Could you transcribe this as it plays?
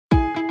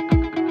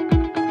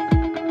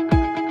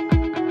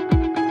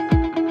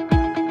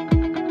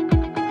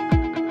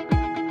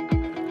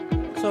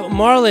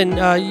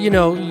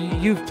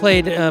Marlon, you've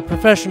played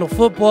professional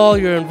football.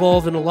 You're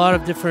involved in a lot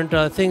of different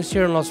things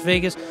here in Las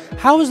Vegas.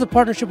 How has the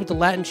partnership with the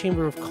Latin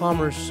Chamber of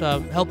Commerce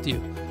helped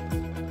you?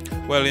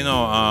 Well,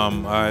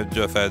 I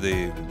just had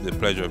the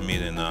pleasure of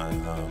meeting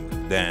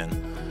Dan,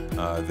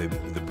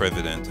 the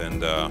president,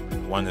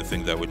 and one of the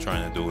things that we're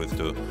trying to do is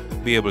to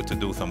be able to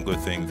do some good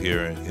things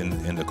here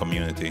in the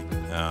community.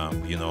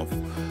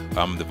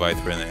 I'm the vice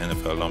president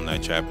of the NFL alumni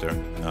chapter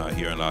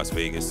here in Las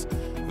Vegas.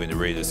 With the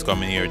Raiders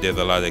coming here, there's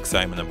a lot of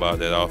excitement about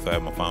that. I also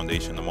have my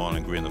foundation, the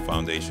Marlon Greenwood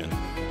Foundation,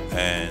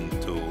 and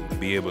to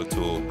be able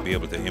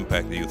to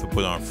impact the youth, to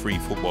put on free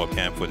football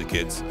camp for the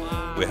kids.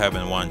 We're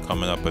having one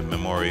coming up at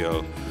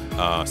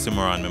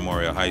Cimarron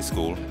Memorial High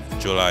School,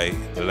 July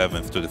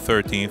 11th to the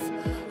 13th,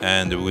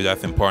 and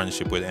that's in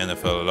partnership with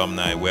NFL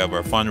alumni. We have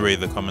our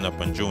fundraiser coming up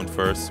on June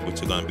 1st, which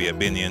is going to be a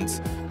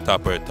Binions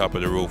top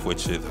of the roof,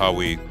 which is how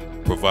we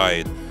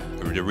provide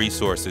the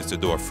resources to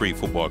do a free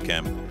football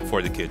camp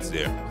for the kids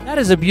there. That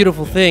is a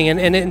beautiful thing,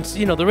 and it's,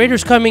 the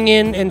Raiders coming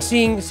in and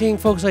seeing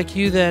folks like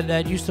you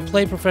that used to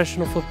play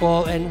professional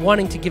football and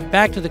wanting to give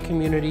back to the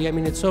community. I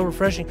mean, it's so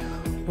refreshing.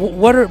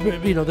 What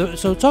are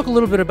so talk a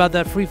little bit about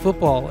that free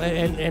football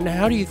and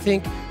how do you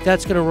think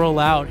that's going to roll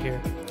out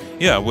here?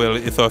 Yeah, well,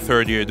 it's our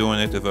third year doing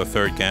it. It's our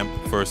third camp.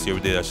 First year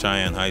we did at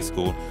Cheyenne High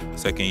School.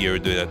 Second year we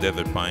did at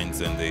Desert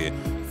Pines, and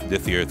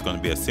this year it's going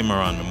to be at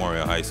Cimarron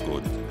Memorial High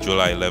School,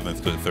 July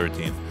 11th to the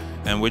 13th.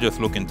 And we're just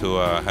looking to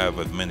have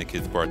as many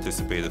kids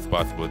participate as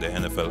possible. The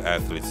NFL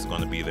athletes is going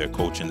to be there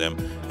coaching them,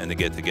 and they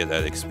get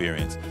that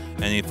experience.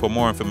 And for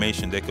more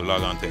information, they can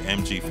log on to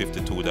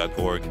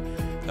mg52.org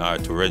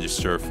to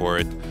register for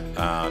it.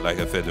 Like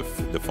I said,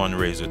 the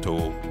fundraiser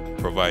to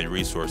provide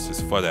resources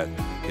for that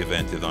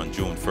event is on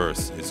June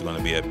 1st. It's going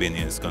to be at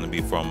Binion. It's going to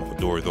be from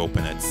doors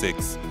open at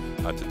 6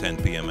 to 10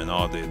 p.m. and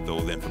all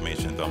those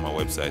information is on my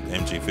website,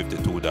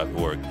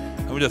 mg52.org.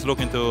 And we're just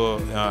looking to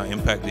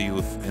impact the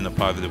youth in a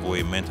positive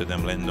way, mentor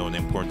them, let them know the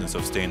importance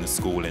of staying in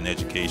school and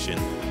education,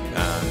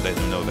 let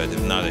them know that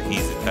it's not an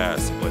easy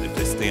task, but if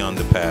they stay on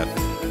the path,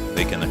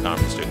 they can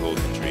accomplish their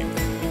goals and dreams.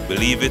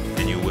 Believe it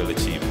and you will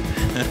achieve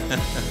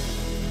it.